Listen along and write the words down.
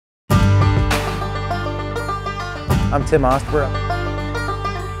I'm Tim Ostber.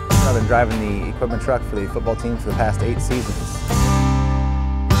 I've been driving the equipment truck for the football team for the past 8 seasons.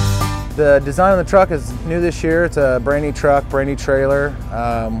 The design of the truck is new this year. It's a brand new truck, brand new trailer.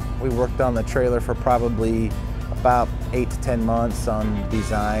 We worked on the trailer for probably about 8 to 10 months on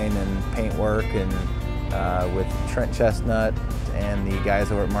design and paint work, and with Trent Chestnut and the guys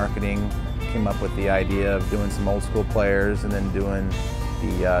over at marketing came up with the idea of doing some old school players and then doing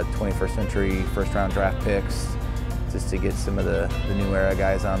the 21st century first round draft picks just to get some of the new era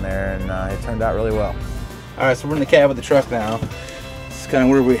guys on there, and it turned out really well. All right, so we're in the cab of the truck now. This is kind of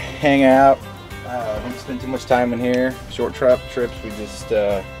where we hang out. Don't spend too much time in here. Short truck trips, we just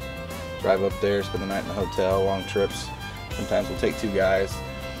drive up there, spend the night in the hotel. Long trips, sometimes we'll take 2 guys.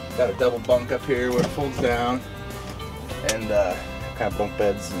 Got a double bunk up here where it folds down, and kind of bunk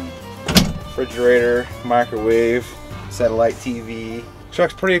beds and refrigerator, microwave, satellite TV.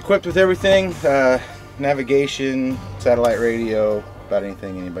 Truck's pretty equipped with everything. Navigation, satellite radio, about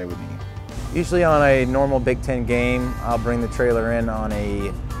anything anybody would need. Usually on a normal Big Ten game, I'll bring the trailer in on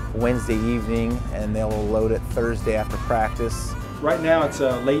a Wednesday evening and they'll load it Thursday after practice. Right now it's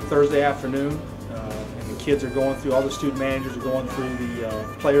late Thursday afternoon, and the kids are going through, all the student managers are going through the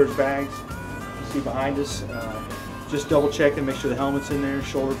players' bags. You see behind us, just double checking, make sure the helmet's in there,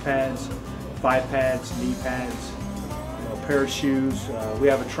 shoulder pads, thigh pads, knee pads, a pair of shoes. We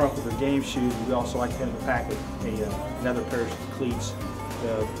have a trunk with our game shoes. We also like to have in the packet another pair of cleats.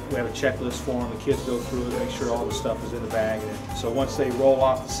 We have a checklist for them. The kids go through it, make sure all the stuff is in the bag. So once they roll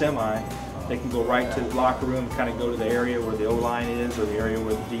off the semi, they can go right to the locker room and kind of go to the area where the O-line is, or the area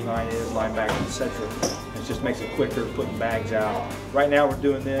where the D-line is, linebacker, etc. It just makes it quicker putting bags out. Right now we're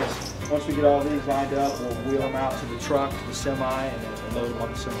doing this. Once we get all these lined up, we'll wheel them out to the truck, to the semi, and then load them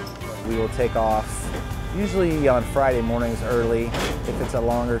on the semi. We will take off usually on Friday mornings early. If it's a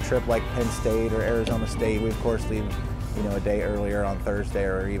longer trip like Penn State or Arizona State, we of course leave a day earlier on Thursday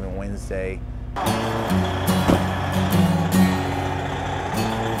or even Wednesday.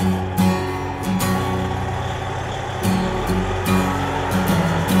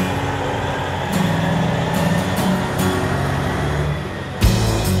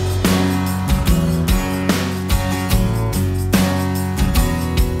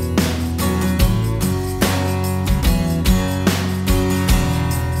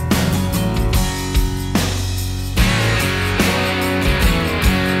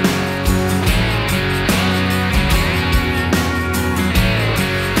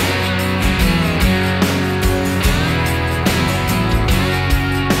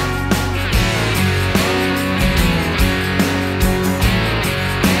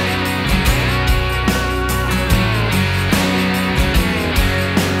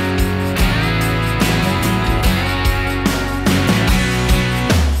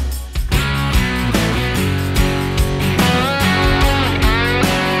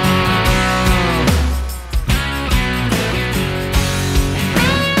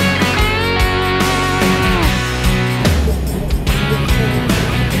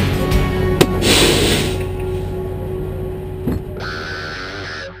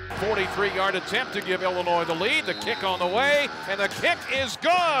 Three-yard attempt to give Illinois the lead. The kick on the way, and the kick is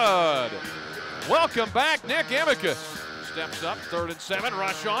good. Welcome back, Nick Imicus. Steps up, 3rd and 7,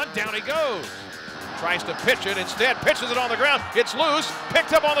 rush on, down he goes. Tries to pitch it, instead pitches it on the ground. It's loose,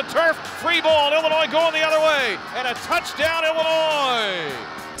 picked up on the turf, free ball, Illinois going the other way, and a touchdown, Illinois.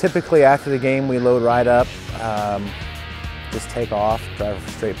 Typically after the game we load right up, just take off, drive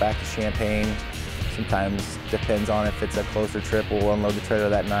straight back to Champaign. Sometimes depends on if it's a closer trip, we'll unload the trailer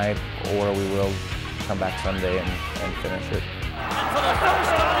that night, or we will come back Sunday and finish it. And for the first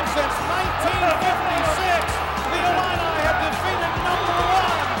time since 1956, the Illini have defeated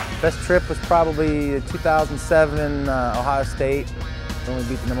 #1. Best trip was probably 2007 Ohio State, when we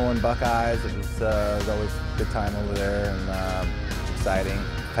beat the #1 Buckeyes. It was always a good time over there, and exciting.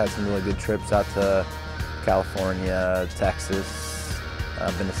 Had some really good trips out to California, Texas.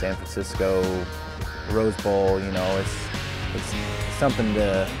 I've been to San Francisco, Rose Bowl. It's something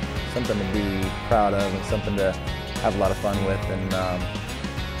to be proud of and something to have a lot of fun with, and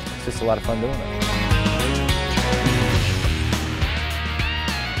it's just a lot of fun doing it.